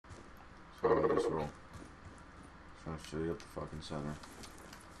Follow this roll. Trying to show you up the fucking center.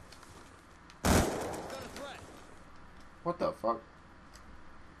 What the fuck?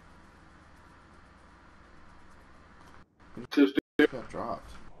 Got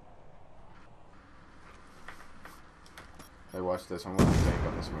dropped. Hey, watch this. I'm gonna tank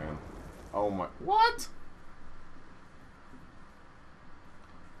on this man. Oh my. What?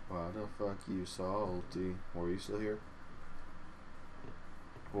 Why the fuck you salty? Were you still here?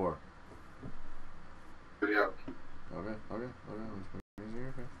 Or? Yeah. Okay.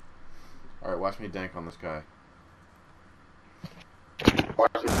 Alright, watch me dank on this guy.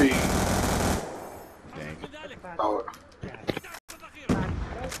 Watch the feed. Dank. Oh. I'm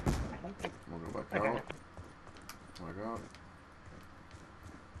gonna go back out. Back out.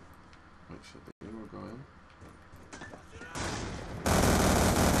 Wait, shit, the game will go in.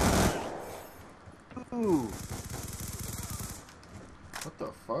 Ooh. What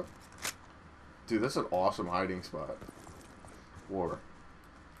the fuck? Dude, that's an awesome hiding spot. War.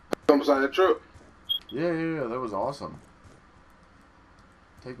 Come beside that truck. Yeah, that was awesome.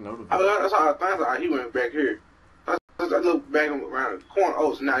 Take note of I that. that's how I thought he went back here. I looked back around the corner.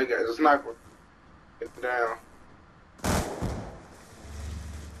 Oh, so now he got a sniper. Get down.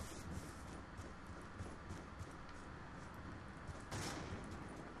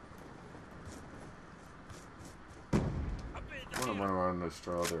 I'm gonna run around and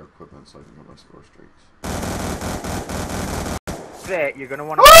destroy all their equipment so I can get my score streaks. Set, you're gonna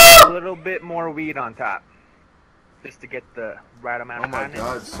want to put a little bit more weed on top, just to get the right amount of highness. Oh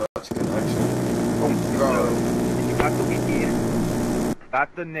my god, such connection. Oh god. So, you got the weed,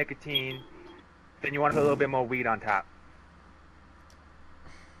 got the nicotine, then you want to put a little bit more weed on top.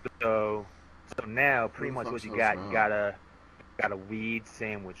 So now pretty much what you got a weed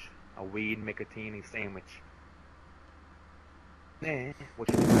sandwich, a weed nicotine sandwich. Then what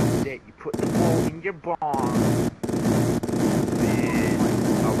you do is that you put the bowl in your bong. Then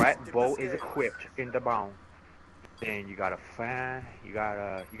alright, bowl is equipped in the bong. Then you gotta find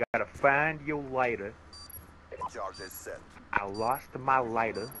your lighter. Charge is set. I lost my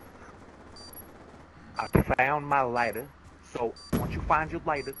lighter. I found my lighter. So once you find your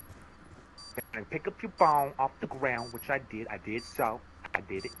lighter, and pick up your bone off the ground, which I did. I did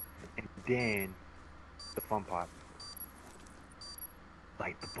it. And then the fun part.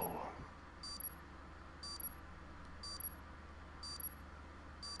 Light the bowl.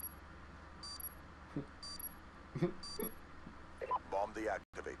 Bomb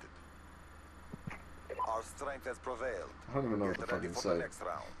deactivated. Our strength has prevailed. I don't even know what Get to ready fucking for the say. next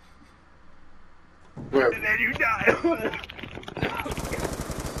round. Where? And then you die.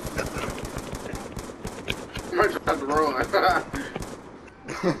 Might try to run.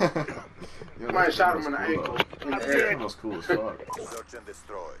 Might shot him in the ankle. In the That air. camel was cool as fuck. Search and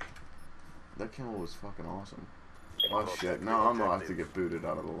destroy. That camel was fucking awesome. Oh shit, now I'm gonna have to get booted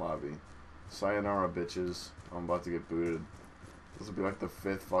out of the lobby. Sayonara, bitches. I'm about to get booted. This will be like the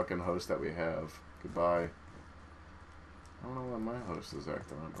 5th fucking host that we have. Goodbye. I don't know why my host is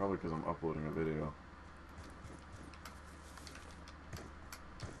acting up. Probably because I'm uploading a video.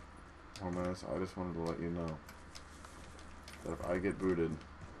 Oh man, I just wanted to let you know that if I get booted,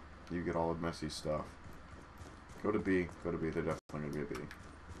 you get all the messy stuff. Go to B. They're definitely gonna be a B.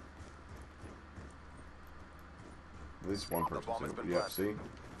 At least one person. Yep, see?